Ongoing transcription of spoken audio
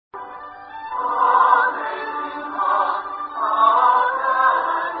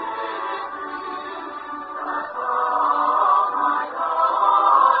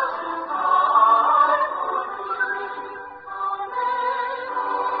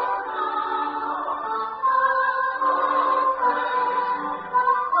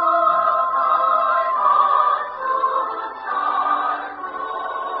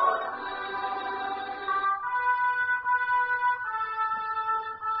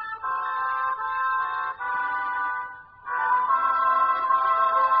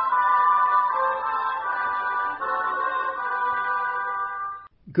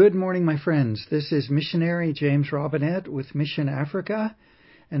Good morning, my friends. This is missionary James Robinette with Mission Africa,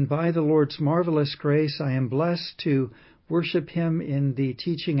 and by the Lord's marvelous grace, I am blessed to worship Him in the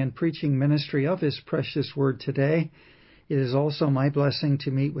teaching and preaching ministry of His precious Word today. It is also my blessing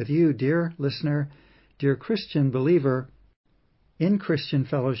to meet with you, dear listener, dear Christian believer, in Christian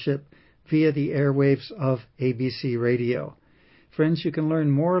fellowship via the airwaves of ABC Radio. Friends, you can learn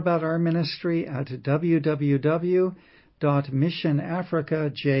more about our ministry at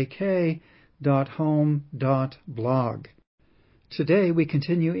www.missionafricajk.home.blog. Today we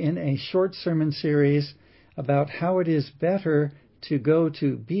continue in a short sermon series about how it is better to go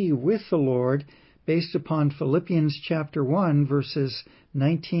to be with the Lord based upon Philippians chapter 1 verses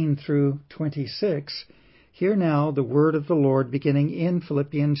 19 through 26. Hear now the word of the Lord beginning in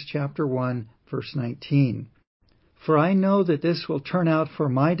Philippians chapter 1 verse 19. For I know that this will turn out for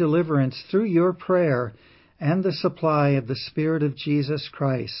my deliverance through your prayer and the supply of the Spirit of Jesus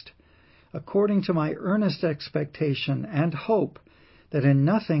Christ, according to my earnest expectation and hope that in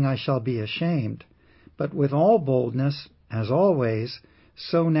nothing I shall be ashamed, but with all boldness, as always,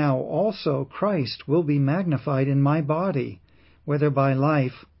 so now also Christ will be magnified in my body, whether by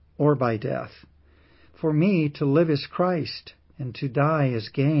life or by death. For me to live is Christ, and to die is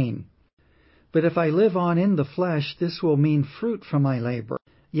gain. But if I live on in the flesh, this will mean fruit from my labor.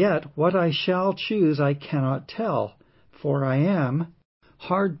 Yet what I shall choose I cannot tell, for I am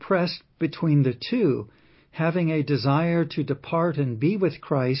hard-pressed between the two, having a desire to depart and be with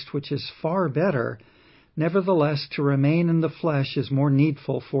Christ, which is far better. Nevertheless, to remain in the flesh is more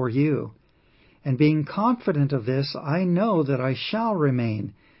needful for you. And being confident of this, I know that I shall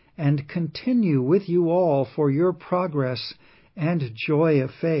remain and continue with you all for your progress and joy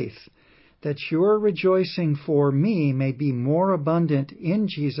of faith, that your rejoicing for me may be more abundant in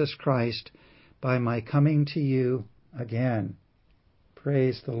Jesus Christ by my coming to you again.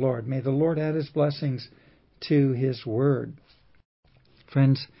 Praise the Lord. May the Lord add His blessings to His word.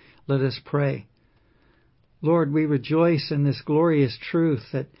 Friends, let us pray. Lord, we rejoice in this glorious truth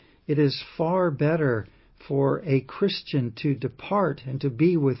that it is far better for a Christian to depart and to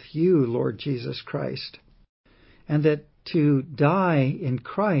be with you, Lord Jesus Christ, and that to die in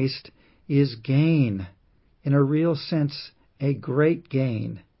Christ is gain, in a real sense, a great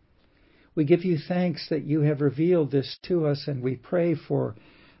gain. We give you thanks that you have revealed this to us, and we pray for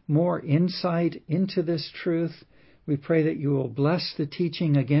more insight into this truth. We pray that you will bless the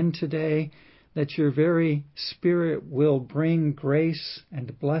teaching again today, that your very Spirit will bring grace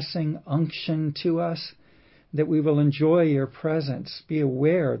and blessing, unction to us, that we will enjoy your presence, be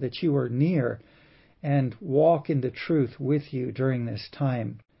aware that you are near, and walk in the truth with you during this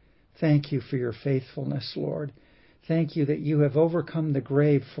time. Thank you for your faithfulness, Lord. Thank you that you have overcome the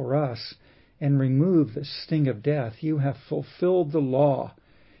grave for us and removed the sting of death. You have fulfilled the law,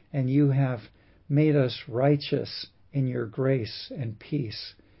 and you have made us righteous in your grace and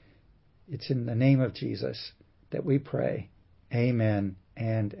peace. It's in the name of Jesus that we pray. Amen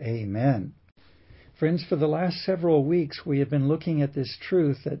and amen. Friends, for the last several weeks we have been looking at this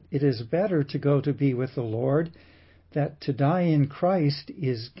truth that it is better to go to be with the Lord, that to die in Christ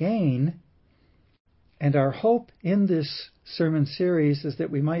is gain, and our hope in this sermon series is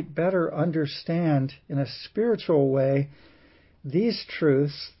that we might better understand in a spiritual way these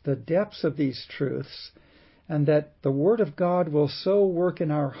truths, the depths of these truths, and that the Word of God will so work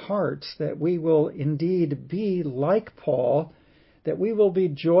in our hearts that we will indeed be like Paul, that we will be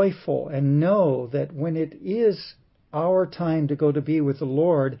joyful and know that when it is our time to go to be with the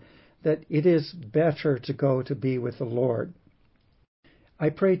Lord, that it is better to go to be with the Lord.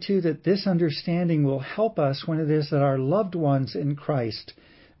 I pray, too, that this understanding will help us when it is that our loved ones in Christ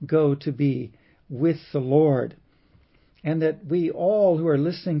go to be with the Lord, and that we all who are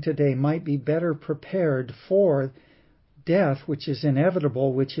listening today might be better prepared for death, which is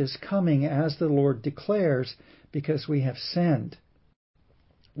inevitable, which is coming as the Lord declares, because we have sinned.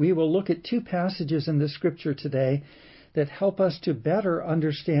 We will look at two passages in the Scripture today that help us to better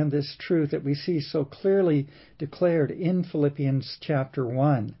understand this truth that we see so clearly declared in Philippians chapter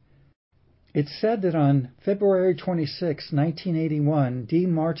 1. It's said that on February 26, 1981, D.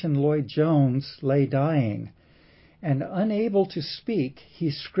 Martin Lloyd-Jones lay dying, and unable to speak,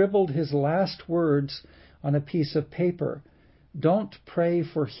 he scribbled his last words on a piece of paper. "Don't pray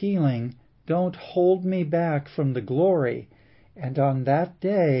for healing, don't hold me back from the glory." And on that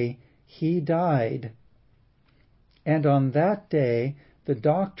day, he died. And on that day, the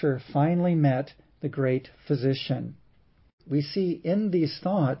doctor finally met the great physician. We see in these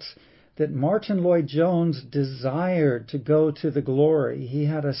thoughts that Martin Lloyd-Jones desired to go to the glory. He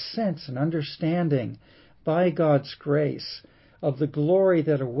had a sense and understanding by God's grace of the glory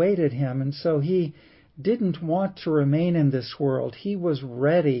that awaited him. And so he didn't want to remain in this world. He was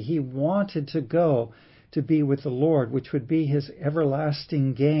ready. He wanted to go to be with the Lord, which would be his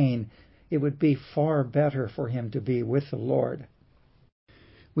everlasting gain. It would be far better for him to be with the Lord.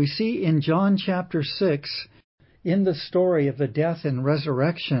 We see in John chapter 6, in the story of the death and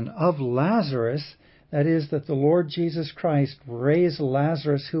resurrection of Lazarus, that is, that the Lord Jesus Christ raised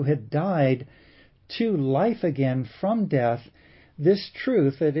Lazarus, who had died, to life again from death, this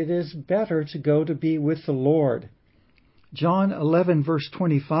truth that it is better to go to be with the Lord. John 11 verse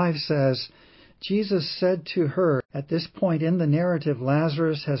 25 says, Jesus said to her, at this point in the narrative,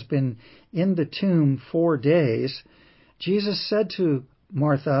 Lazarus has been in the tomb 4 days. Jesus said to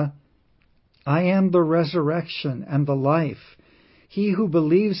Martha, I am the resurrection and the life. He who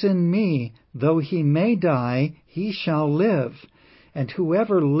believes in me, though he may die, he shall live. And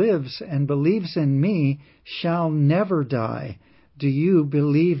whoever lives and believes in me shall never die. Do you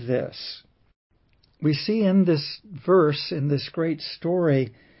believe this? We see in this verse, in this great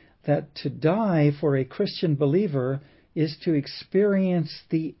story, that to die for a Christian believer is to experience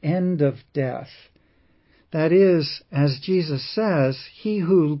the end of death. That is, as Jesus says, he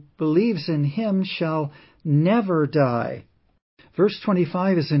who believes in him shall never die. Verse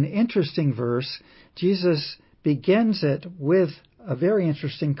 25 is an interesting verse. Jesus begins it with a very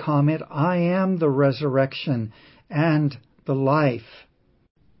interesting comment, I am the resurrection and the life.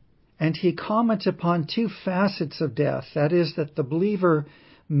 And he comments upon 2 facets of death. That is, that the believer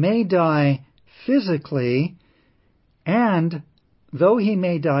may die physically, and though he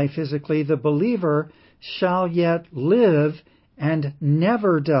may die physically, the believer shall yet live and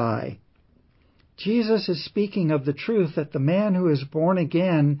never die. Jesus is speaking of the truth that the man who is born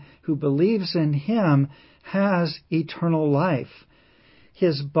again, who believes in him, has eternal life.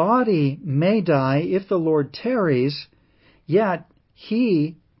 His body may die if the Lord tarries, yet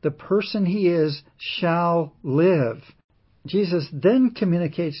he, the person he is, shall live. Jesus then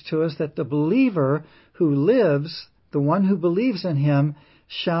communicates to us that the believer who lives, the one who believes in him,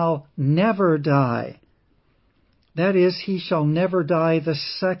 shall never die. That is, he shall never die the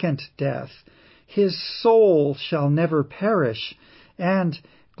second death. His soul shall never perish. And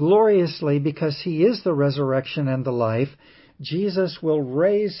gloriously, because he is the resurrection and the life, Jesus will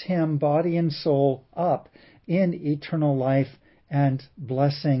raise him, body and soul, up in eternal life and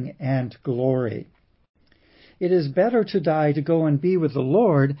blessing and glory. It is better to die to go and be with the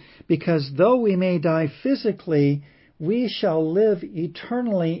Lord, because though we may die physically, we shall live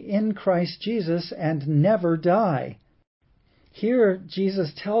eternally in Christ Jesus and never die. Here,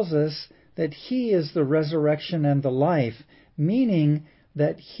 Jesus tells us that he is the resurrection and the life, meaning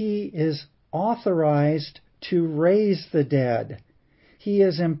that he is authorized to raise the dead. He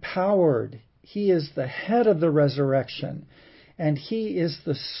is empowered. He is the head of the resurrection, and he is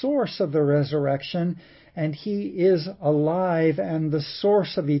the source of the resurrection, and he is alive and the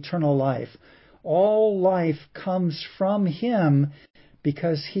source of eternal life. All life comes from him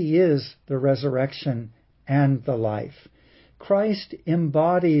because he is the resurrection and the life. Christ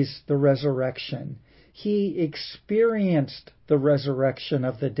embodies the resurrection. He experienced the resurrection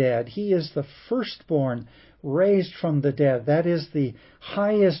of the dead. He is the firstborn raised from the dead. That is the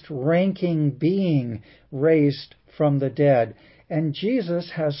highest ranking being raised from the dead. And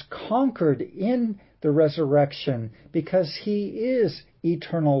Jesus has conquered in the resurrection because he is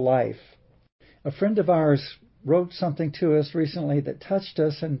eternal life. A friend of ours wrote something to us recently that touched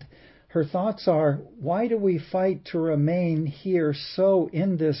us, and her thoughts are, why do we fight to remain here so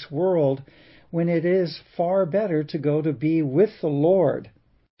in this world when it is far better to go to be with the Lord?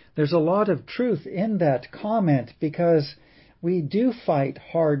 There's a lot of truth in that comment, because we do fight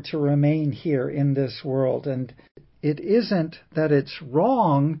hard to remain here in this world, and it isn't that it's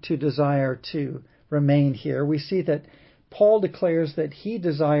wrong to desire to remain here. We see that Paul declares that he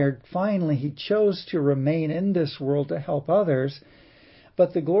desired, finally, he chose to remain in this world to help others.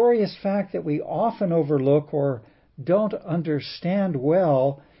 But the glorious fact that we often overlook or don't understand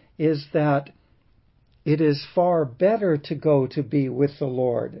well is that it is far better to go to be with the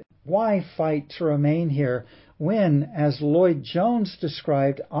Lord. Why fight to remain here when, as Lloyd Jones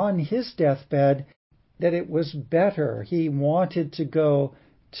described on his deathbed, that it was better, he wanted to go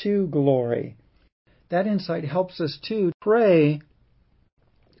to glory? That insight helps us to pray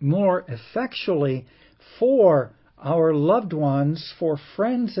more effectually for our loved ones, for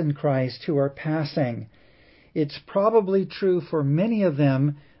friends in Christ who are passing. It's probably true for many of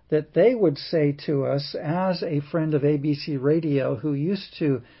them that they would say to us, as a friend of ABC Radio who used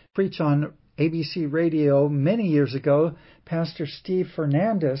to preach on ABC Radio many years ago, Pastor Steve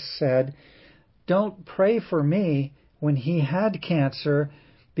Fernandez said, "Don't pray for me. when he had cancer,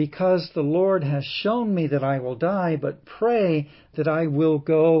 because the Lord has shown me that I will die, but pray that I will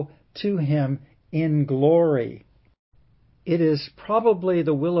go to him in glory. It is probably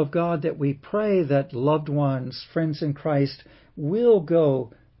the will of God that we pray that loved ones, friends in Christ, will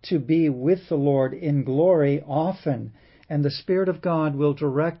go to be with the Lord in glory often, and the Spirit of God will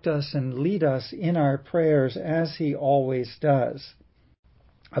direct us and lead us in our prayers as he always does.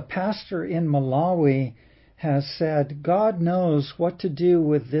 A pastor in Malawi has said, God knows what to do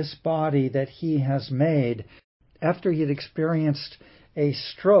with this body that he has made. After he had experienced a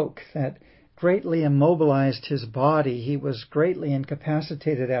stroke that greatly immobilized his body, he was greatly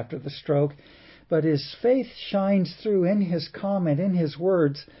incapacitated after the stroke, but his faith shines through in his comment, in his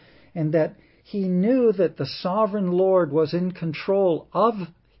words, and that he knew that the sovereign Lord was in control of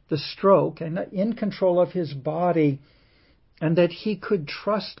the stroke and in control of his body, and that he could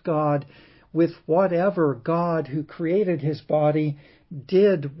trust God with whatever God, who created his body,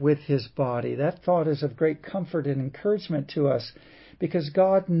 did with his body. That thought is of great comfort and encouragement to us, because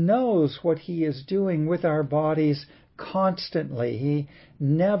God knows what he is doing with our bodies constantly. He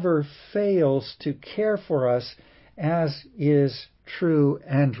never fails to care for us, as is true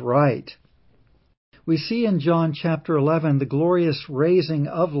and right. We see in John chapter 11 the glorious raising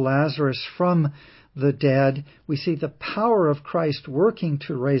of Lazarus from the dead. We see the power of Christ working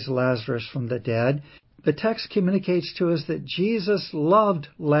to raise Lazarus from the dead. The text communicates to us that Jesus loved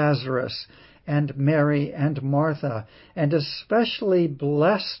Lazarus and Mary and Martha, and especially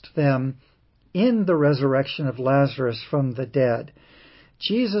blessed them in the resurrection of Lazarus from the dead.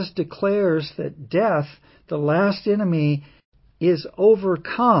 Jesus declares that death, the last enemy, is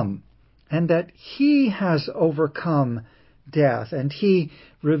overcome, and that he has overcome death. And he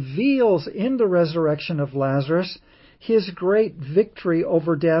reveals in the resurrection of Lazarus his great victory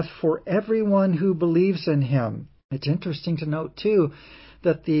over death for everyone who believes in him. It's interesting to note, too,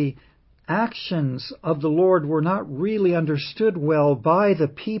 that the actions of the Lord were not really understood well by the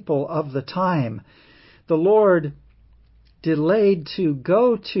people of the time. The Lord delayed to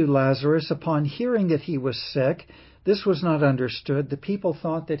go to Lazarus upon hearing that he was sick. This was not understood. The people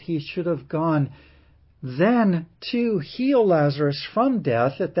thought that he should have gone then to heal Lazarus from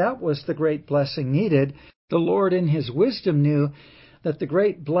death, that was the great blessing needed. The Lord in his wisdom knew that the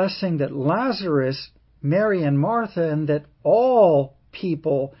great blessing that Lazarus, Mary and Martha, and that all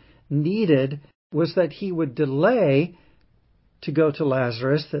people needed was that he would delay to go to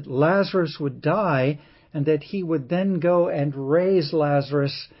Lazarus, that Lazarus would die, and that he would then go and raise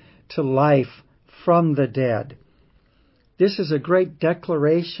Lazarus to life from the dead. This is a great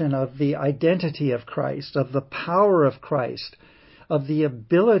declaration of the identity of Christ, of the power of Christ, of the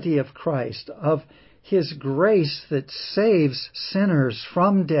ability of Christ, of his grace that saves sinners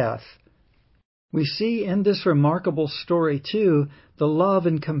from death. We see in this remarkable story, too, the love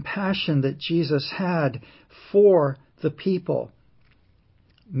and compassion that Jesus had for the people.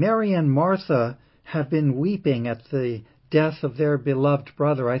 Mary and Martha have been weeping at the death of their beloved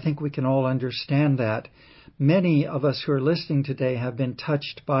brother. I think we can all understand that. Many of us who are listening today have been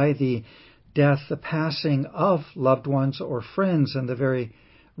touched by the death, the passing of loved ones or friends in the very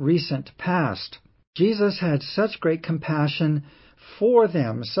recent past. Jesus had such great compassion for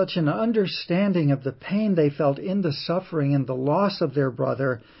them, such an understanding of the pain they felt in the suffering and the loss of their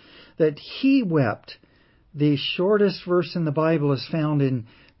brother, that he wept. The shortest verse in the Bible is found in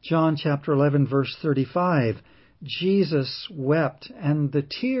John chapter 11, verse 35. Jesus wept, and the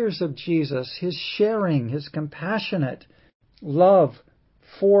tears of Jesus, his sharing, his compassionate love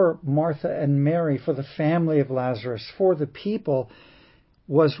for Martha and Mary, for the family of Lazarus, for the people,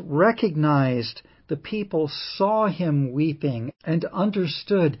 was recognized. The people saw him weeping and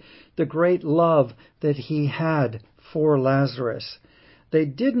understood the great love that he had for Lazarus. They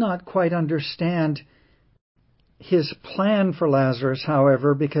did not quite understand his plan for Lazarus,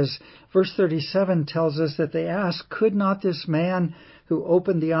 however, because verse 37 tells us that they asked, could not this man who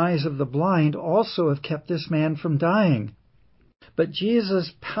opened the eyes of the blind also have kept this man from dying? But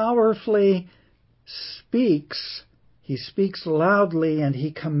Jesus powerfully speaks. He speaks loudly, and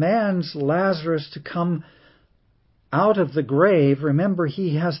he commands Lazarus to come out of the grave. Remember,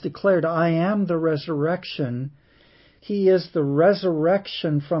 he has declared, I am the resurrection. He is the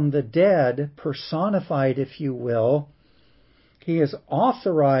resurrection from the dead, personified, if you will. He is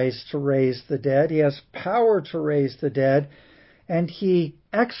authorized to raise the dead. He has power to raise the dead. And he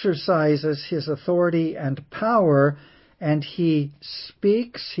exercises his authority and power, and he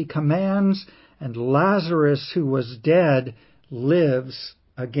speaks, he commands, and Lazarus, who was dead, lives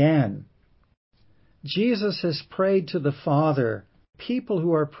again. Jesus has prayed to the Father, people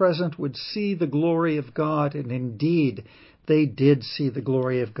who are present would see the glory of God, and indeed they did see the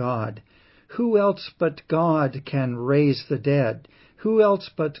glory of God. Who else but God can raise the dead? Who else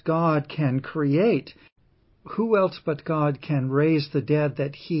but God can create? Who else but God can raise the dead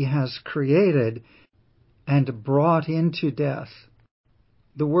that he has created and brought into death?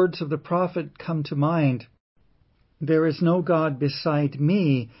 The words of the prophet come to mind. There is no God beside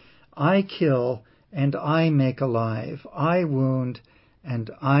me. I kill and I make alive. I wound and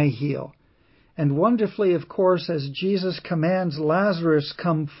I heal. And wonderfully, of course, as Jesus commands Lazarus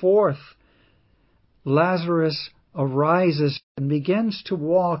come forth, Lazarus arises and begins to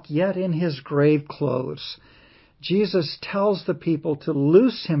walk, yet in his grave clothes. Jesus tells the people to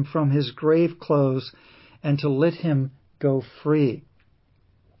loose him from his grave clothes and to let him go free.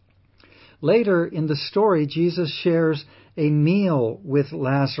 Later in the story, Jesus shares a meal with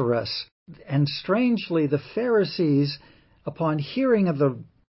Lazarus. And strangely, the Pharisees, upon hearing of the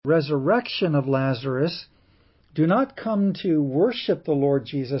resurrection of Lazarus, do not come to worship the Lord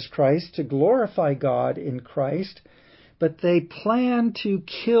Jesus Christ, to glorify God in Christ, but they plan to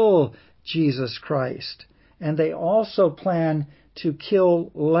kill Jesus Christ. And they also plan to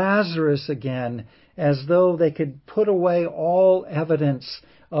kill Lazarus again, as though they could put away all evidence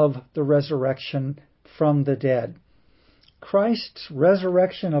of the resurrection from the dead. Christ's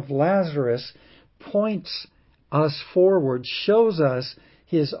resurrection of Lazarus points us forward, shows us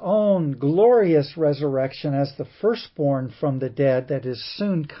his own glorious resurrection as the firstborn from the dead that is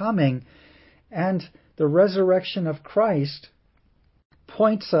soon coming, and the resurrection of Christ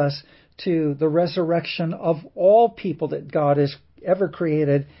points us to the resurrection of all people that God has ever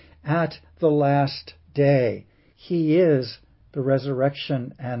created at the last day. He is the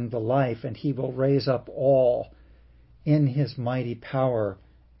resurrection and the life, and he will raise up all in his mighty power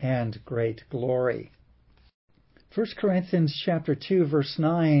and great glory. 1 Corinthians chapter 2, verse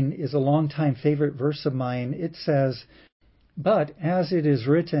 9 is a long-time favorite verse of mine. It says, "But as it is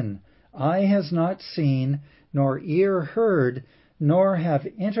written, eye has not seen, nor ear heard, nor have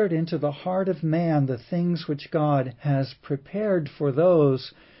entered into the heart of man the things which God has prepared for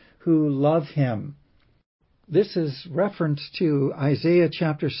those who love him." This is reference to Isaiah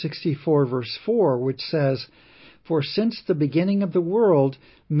chapter 64, verse 4, which says, "For since the beginning of the world,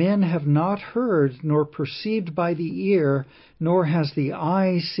 men have not heard, nor perceived by the ear, nor has the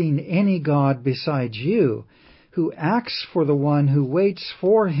eye seen any God besides you, who acts for the one who waits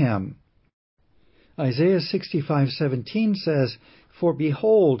for him." Isaiah 65:17 says, "For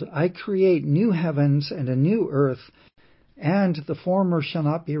behold, I create new heavens and a new earth, and the former shall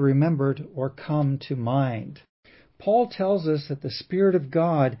not be remembered or come to mind." Paul tells us that the Spirit of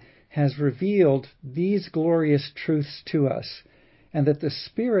God has revealed these glorious truths to us, and that the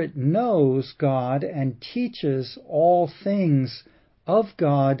Spirit knows God and teaches all things of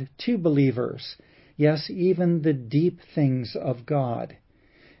God to believers, yes, even the deep things of God.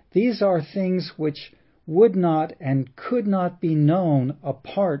 These are things which would not and could not be known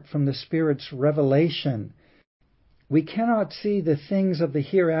apart from the Spirit's revelation. We cannot see the things of the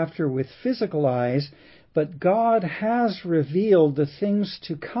hereafter with physical eyes, but God has revealed the things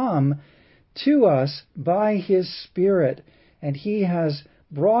to come to us by his Spirit, and he has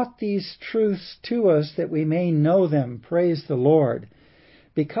brought these truths to us that we may know them. Praise the Lord.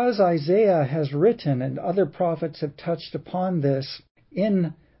 Because Isaiah has written, and other prophets have touched upon this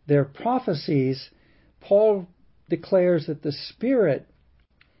in their prophecies, Paul declares that the Spirit,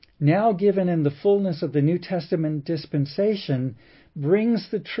 now given in the fullness of the New Testament dispensation, brings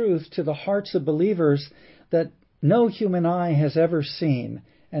the truth to the hearts of believers that no human eye has ever seen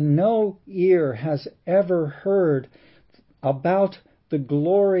and no ear has ever heard about the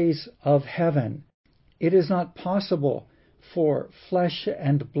glories of heaven. It is not possible for flesh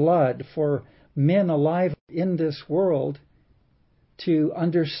and blood, for men alive in this world, to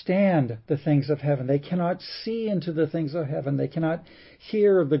understand the things of heaven. They cannot see into the things of heaven. They cannot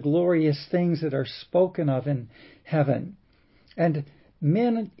hear of the glorious things that are spoken of in heaven. And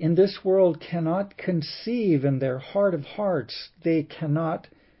men in this world cannot conceive in their heart of hearts. They cannot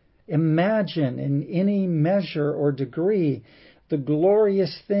imagine in any measure or degree the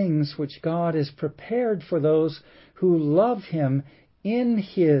glorious things which God has prepared for those who love him in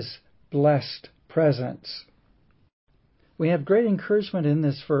his blessed presence. We have great encouragement in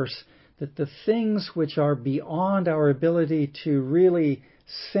this verse that the things which are beyond our ability to really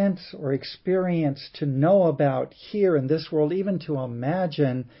sense or experience, to know about here in this world, even to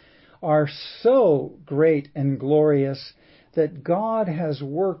imagine, are so great and glorious that God has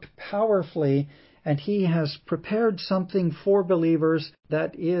worked powerfully, and he has prepared something for believers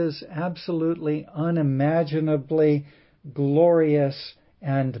that is absolutely unimaginably glorious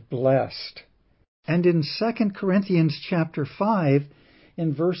and blessed. And in 2 Corinthians chapter 5,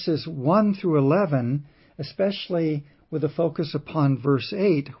 in verses 1 through 11, especially with a focus upon verse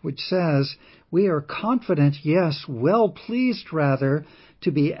 8, which says, "We are confident, yes, well pleased rather,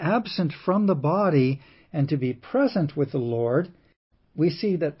 to be absent from the body and to be present with the Lord," we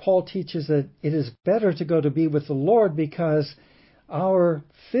see that Paul teaches that it is better to go to be with the Lord because our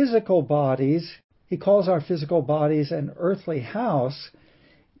physical bodies, he calls our physical bodies an earthly house,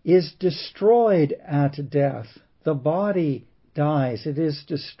 is destroyed at death. The body dies. It is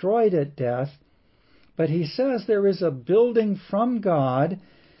destroyed at death. But he says there is a building from God.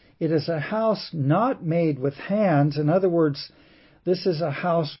 It is a house not made with hands. In other words, this is a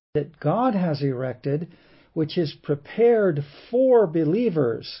house that God has erected, which is prepared for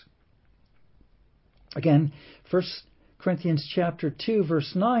believers. Again, 1 Corinthians chapter 2,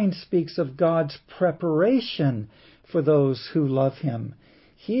 verse 9 speaks of God's preparation for those who love him.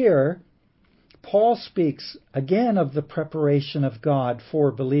 Here, Paul speaks again of the preparation of God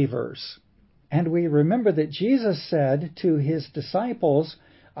for believers. And we remember that Jesus said to his disciples,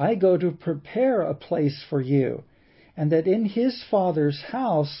 "I go to prepare a place for you," and that in his Father's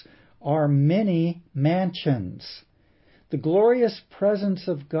house are many mansions. The glorious presence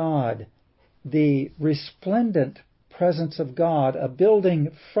of God, the resplendent presence of God, a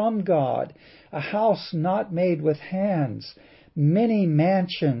building from God, a house not made with hands, many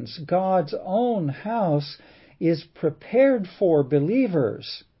mansions, God's own house is prepared for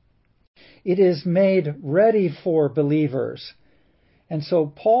believers. It is made ready for believers. And so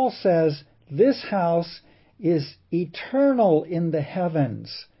Paul says this house is eternal in the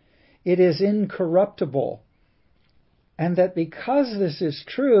heavens. It is incorruptible. And that because this is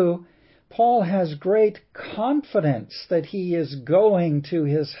true, Paul has great confidence that he is going to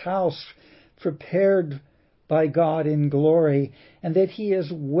his house prepared by God in glory, and that he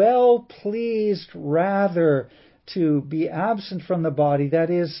is well pleased rather to be absent from the body, that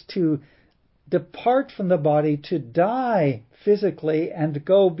is, to depart from the body, to die physically, and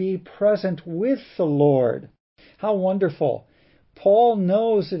go be present with the Lord. How wonderful. Paul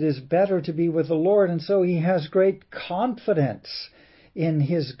knows it is better to be with the Lord, and so he has great confidence in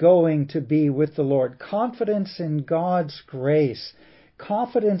his going to be with the Lord. Confidence in God's grace.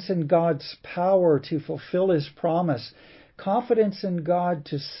 Confidence in God's power to fulfill his promise. Confidence in God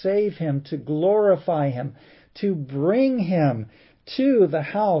to save him, to glorify him, to bring him to the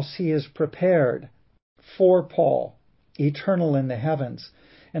house he has prepared for Paul, eternal in the heavens.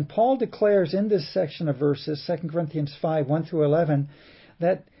 And Paul declares in this section of verses, 2 Corinthians 5, 1 through 11,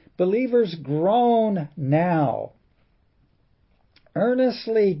 that believers groan now,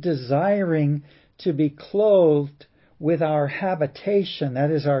 earnestly desiring to be clothed with our habitation,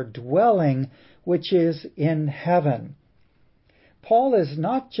 that is, our dwelling, which is in heaven. Paul is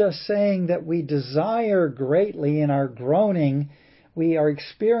not just saying that we desire greatly in our groaning. We are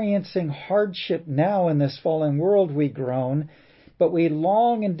experiencing hardship now in this fallen world, we groan, but we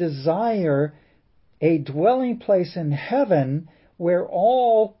long and desire a dwelling place in heaven where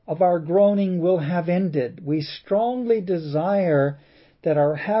all of our groaning will have ended. We strongly desire that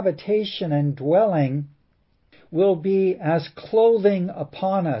our habitation and dwelling will be as clothing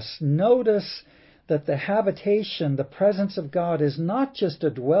upon us. Notice that the habitation, the presence of God, is not just a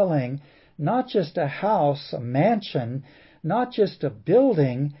dwelling, not just a house, a mansion, not just a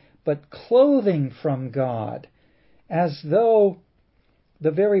building, but clothing from God, as though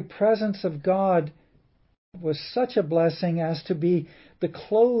the very presence of God was such a blessing as to be the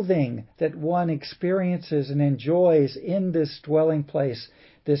clothing that one experiences and enjoys in this dwelling place,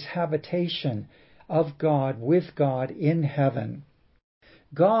 this habitation of God, with God in heaven.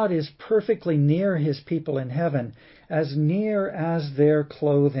 God is perfectly near his people in heaven, as near as their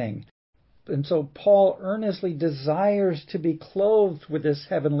clothing. And so Paul earnestly desires to be clothed with this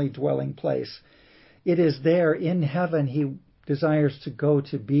heavenly dwelling place. It is there in heaven he desires to go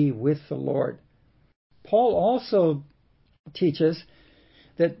to be with the Lord. Paul also teaches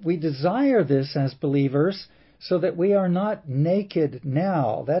that we desire this as believers so that we are not naked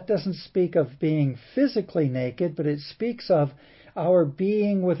now. That doesn't speak of being physically naked, but it speaks of our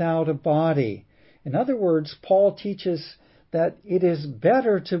being without a body. In other words, Paul teaches that it is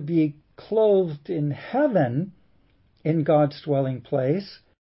better to be clothed in heaven, in God's dwelling place.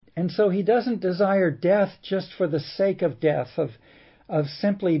 And so he doesn't desire death just for the sake of death, of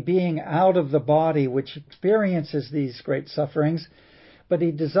simply being out of the body, which experiences these great sufferings, but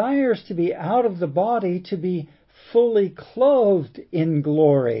he desires to be out of the body, to be fully clothed in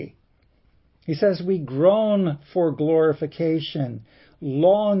glory. He says we groan for glorification,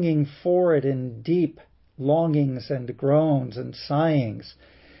 longing for it in deep longings and groans and sighings.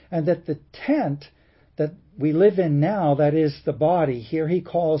 And that the tent that we live in now, that is the body, here he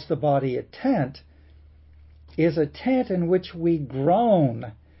calls the body a tent, is a tent in which we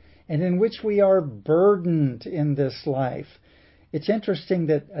groan and in which we are burdened in this life. It's interesting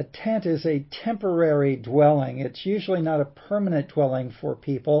that a tent is a temporary dwelling. It's usually not a permanent dwelling for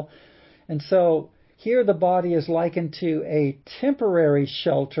people. And so here the body is likened to a temporary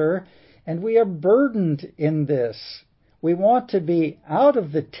shelter, and we are burdened in this. We want to be out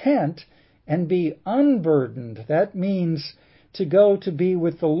of the tent and be unburdened. That means to go to be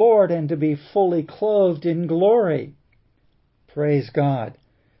with the Lord and to be fully clothed in glory. Praise God.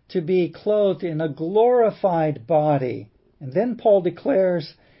 To be clothed in a glorified body. And then Paul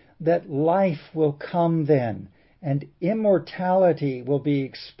declares that life will come then, and immortality will be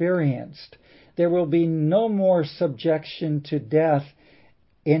experienced. There will be no more subjection to death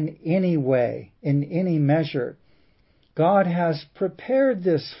in any way, in any measure. God has prepared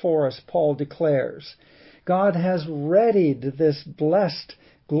this for us, Paul declares. God has readied this blessed,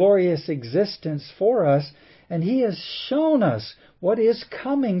 glorious existence for us, and He has shown us what is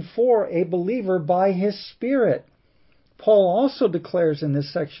coming for a believer by His Spirit. Paul also declares in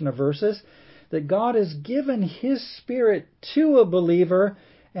this section of verses that God has given His Spirit to a believer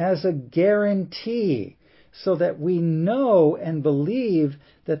as a guarantee, so that we know and believe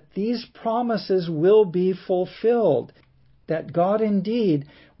that these promises will be fulfilled, that God indeed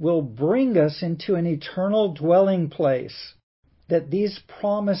will bring us into an eternal dwelling place, that these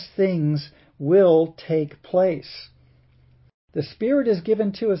promised things will take place. The Spirit is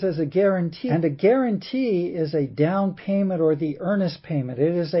given to us as a guarantee, and a guarantee is a down payment or the earnest payment.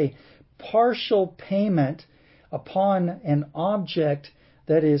 It is a partial payment upon an object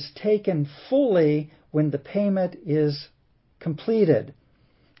that is taken fully when the payment is completed.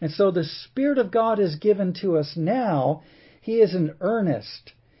 And so the Spirit of God is given to us now. He is an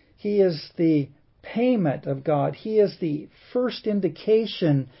earnest. He is the payment of God. He is the first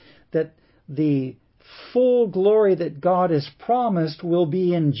indication that the full glory that God has promised will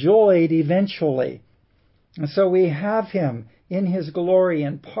be enjoyed eventually. And so we have Him in His glory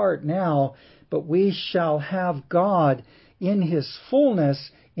in part now, but we shall have God in His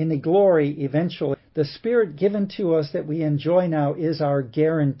fullness in the glory eventually. The Spirit given to us that we enjoy now is our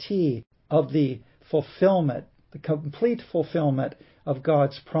guarantee of the fulfillment, the complete fulfillment of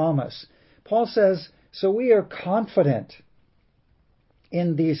God's promise. Paul says, so we are confident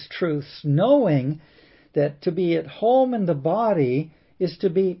in these truths, knowing that to be at home in the body is to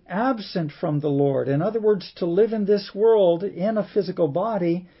be absent from the Lord. In other words, to live in this world in a physical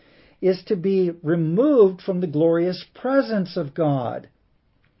body is to be removed from the glorious presence of God.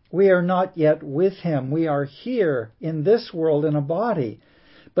 We are not yet with Him. We are here in this world in a body.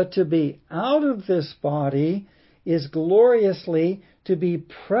 But to be out of this body is gloriously to be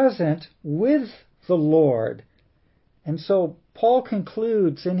present with the Lord. And so Paul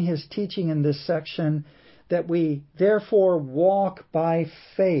concludes in his teaching in this section that we therefore walk by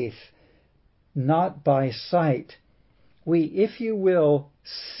faith, not by sight. We, if you will,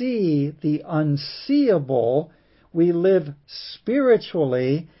 see the unseeable. We live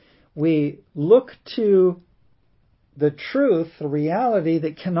spiritually. We look to the truth, the reality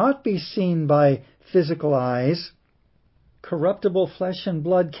that cannot be seen by physical eyes. Corruptible flesh and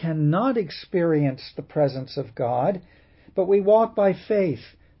blood cannot experience the presence of God, but we walk by faith,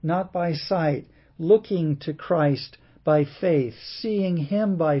 not by sight, looking to Christ by faith, seeing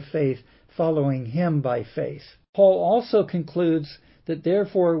Him by faith, following Him by faith. Paul also concludes that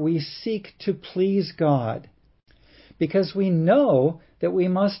therefore we seek to please God, because we know that we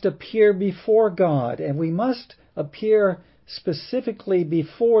must appear before God, and we must appear specifically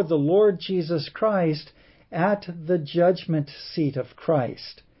before the Lord Jesus Christ at the judgment seat of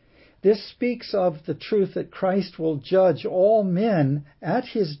Christ. This speaks of the truth that Christ will judge all men at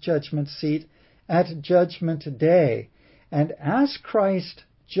His judgment seat at Judgment Day. And as Christ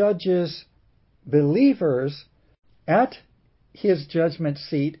judges believers at His judgment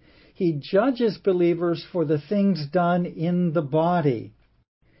seat, He judges believers for the things done in the body.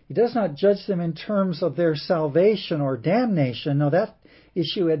 He does not judge them in terms of their salvation or damnation. No, that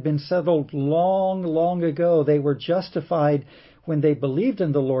issue had been settled long, long ago. They were justified when they believed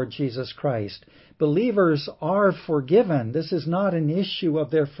in the Lord Jesus Christ. Believers are forgiven. This is not an issue of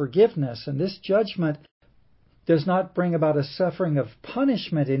their forgiveness, and this judgment does not bring about a suffering of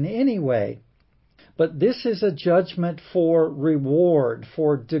punishment in any way. But this is a judgment for reward,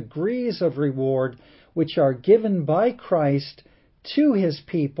 for degrees of reward, which are given by Christ to His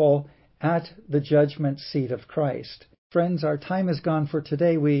people at the judgment seat of Christ. Friends, our time is gone for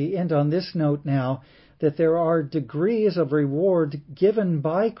today. We end on this note now, that there are degrees of reward given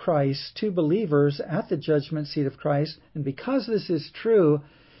by Christ to believers at the judgment seat of Christ. And because this is true,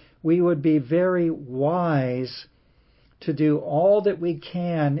 we would be very wise to do all that we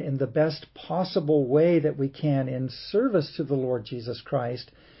can in the best possible way that we can in service to the Lord Jesus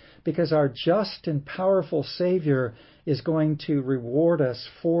Christ, because our just and powerful Savior is going to reward us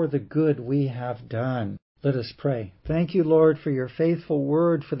for the good we have done. Let us pray. Thank you, Lord, for your faithful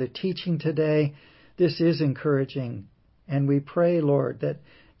word, for the teaching today. This is encouraging. And we pray, Lord, that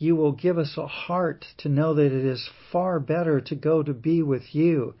you will give us a heart to know that it is far better to go to be with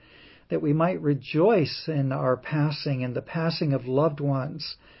you, that we might rejoice in our passing and the passing of loved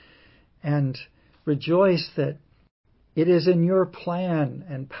ones, and rejoice that it is in your plan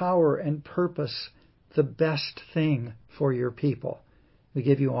and power and purpose the best thing for your people. We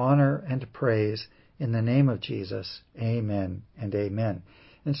give you honor and praise in the name of Jesus. Amen and amen.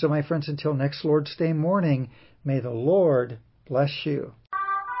 And so, my friends, until next Lord's Day morning, may the Lord bless you.